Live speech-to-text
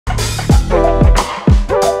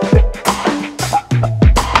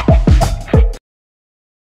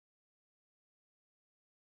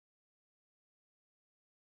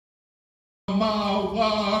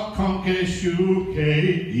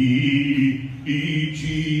K-E, E-G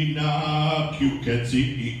na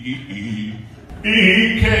Q-Ketsi-E-E-E.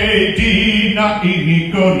 Ike na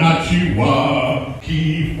iniko na chiwa,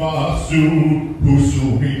 kifasu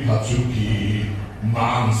husumi hatsuki,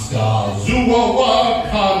 monster zuwa wa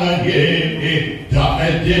kana ye, da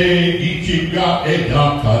ede ichiga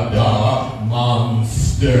edakada,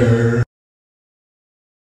 monster.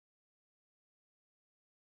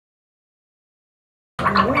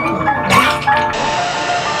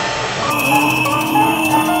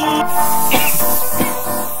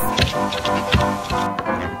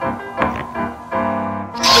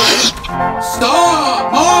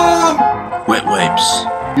 Stop, Mom! Wet wipes.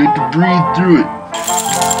 You have to breathe through it.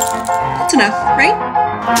 That's enough, right?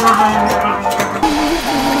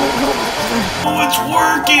 Oh, it's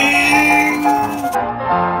working!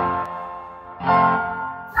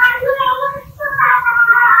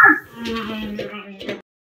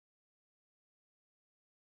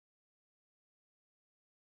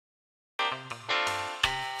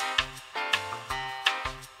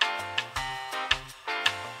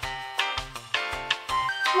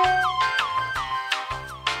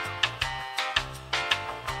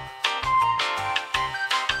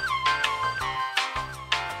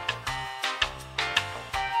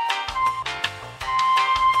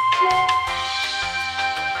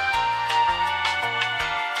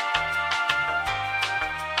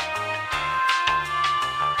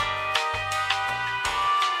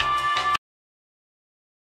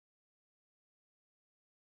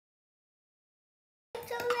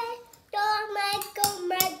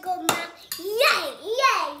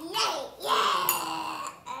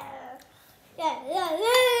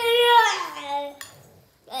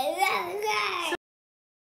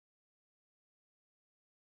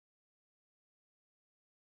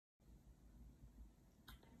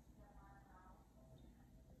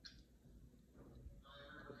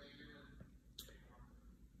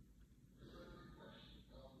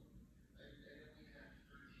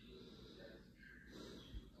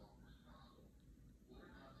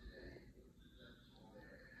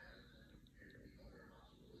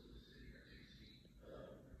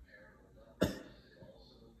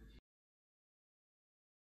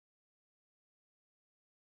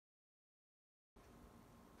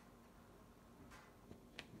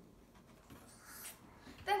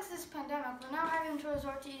 Thanks to this pandemic, we're now having to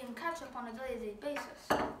resort to eating ketchup on a daily basis.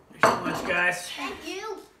 Thanks so much, guys. Thank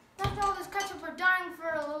you. After all this ketchup, we're dying for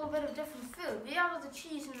a little bit of different food. We out of the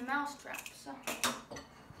cheese and the mousetrap, so.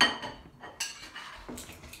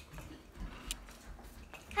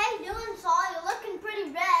 How you doing, Saul? You're looking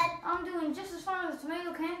pretty red. I'm doing just as fine as a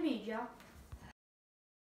tomato can be, Joe.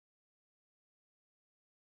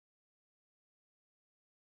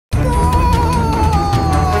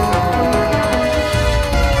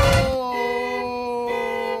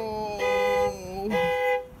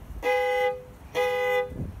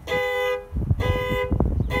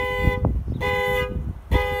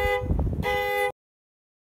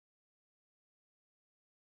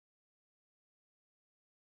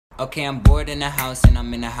 Okay, I'm bored in the house and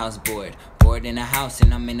I'm in the house bored. Bored in the house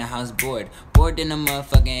and I'm in the house bored. Bored in the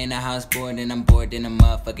motherfucker in the house bored and I'm bored in the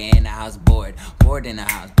motherfucker in the house bored. Bored in the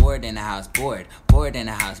house, bored in the house bored. Bored in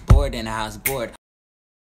the house, bored in the house bored.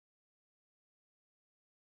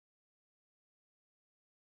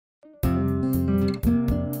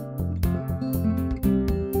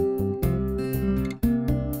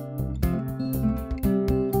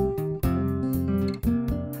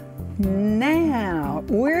 Now,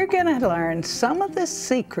 we're going to learn some of the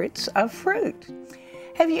secrets of fruit.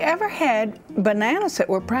 Have you ever had bananas that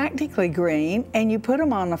were practically green and you put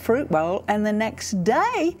them on a fruit bowl and the next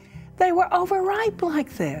day they were overripe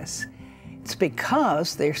like this? It's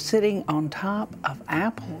because they're sitting on top of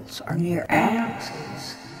apples or near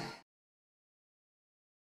apples.